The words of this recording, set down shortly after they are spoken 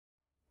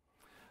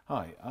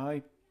Hi,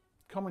 I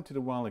commented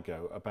a while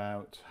ago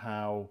about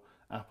how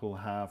Apple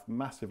have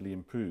massively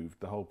improved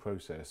the whole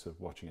process of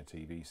watching a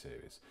TV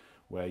series,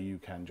 where you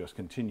can just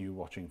continue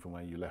watching from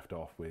where you left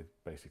off with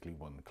basically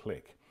one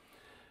click.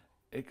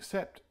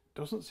 Except it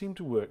doesn't seem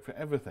to work for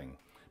everything.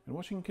 I've been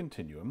watching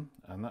Continuum,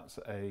 and that's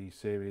a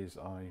series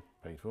I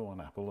paid for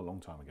on Apple a long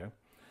time ago.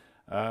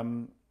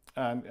 And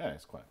yeah,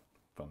 it's quite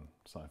a fun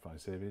sci-fi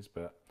series,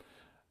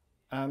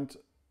 and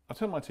I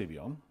turn my TV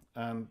on,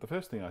 and the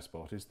first thing I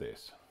spot is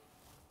this.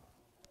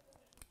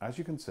 As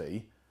you can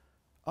see,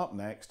 up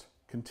next,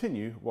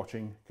 continue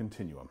watching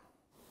Continuum.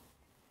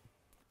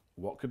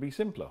 What could be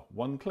simpler?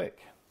 One click.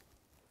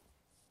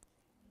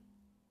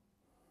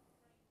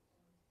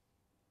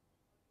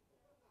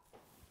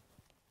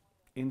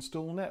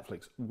 Install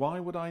Netflix. Why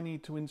would I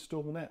need to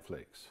install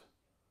Netflix?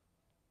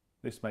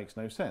 This makes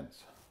no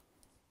sense.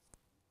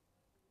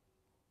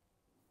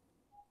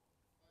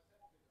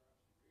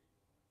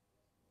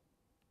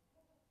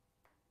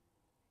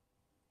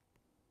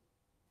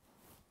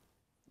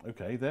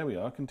 Okay, there we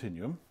are,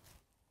 Continuum.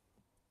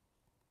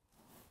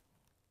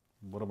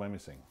 What am I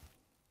missing?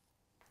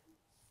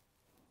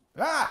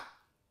 Ah!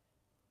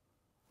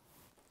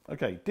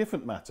 Okay,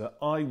 different matter.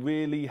 I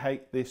really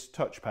hate this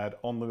touchpad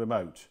on the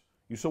remote.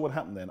 You saw what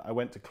happened then. I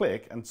went to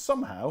click and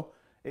somehow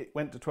it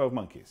went to 12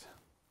 Monkeys.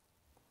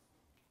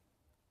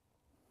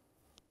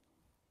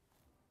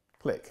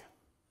 Click.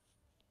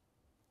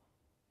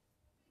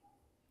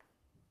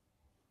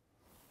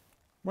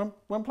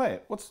 Won't play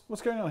it.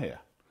 What's going on here?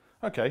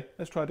 Okay,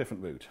 let's try a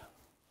different route.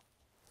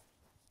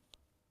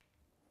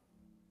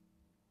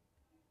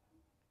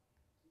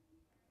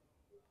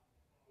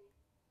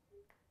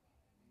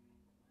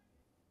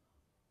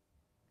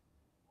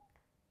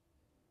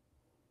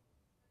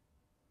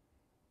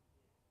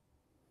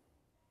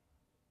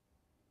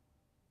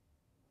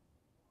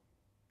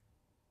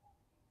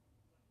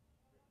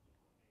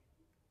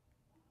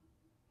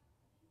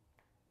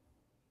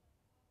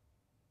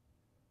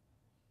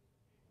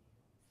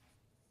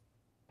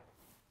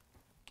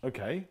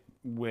 Okay,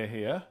 we're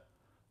here,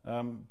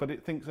 but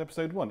it thinks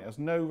episode 1. It has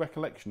no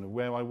recollection of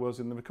where I was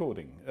in the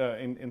recording,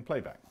 in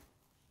playback.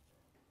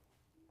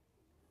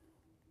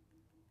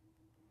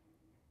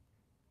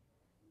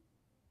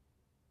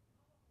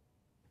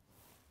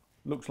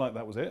 Looks like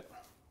that was it.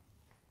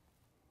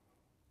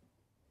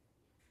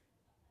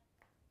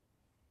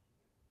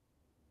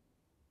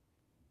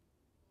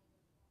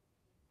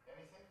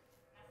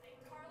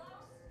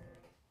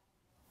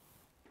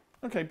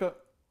 Okay,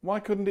 but why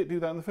couldn't it do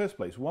that in the first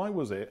place? Why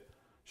was it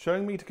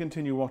showing me to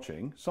continue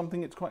watching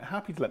something it's quite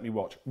happy to let me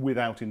watch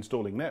without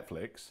installing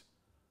Netflix,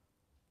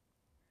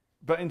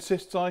 but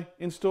insists I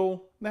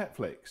install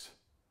Netflix?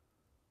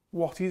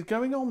 What is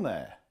going on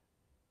there?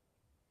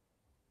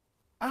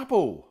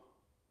 Apple!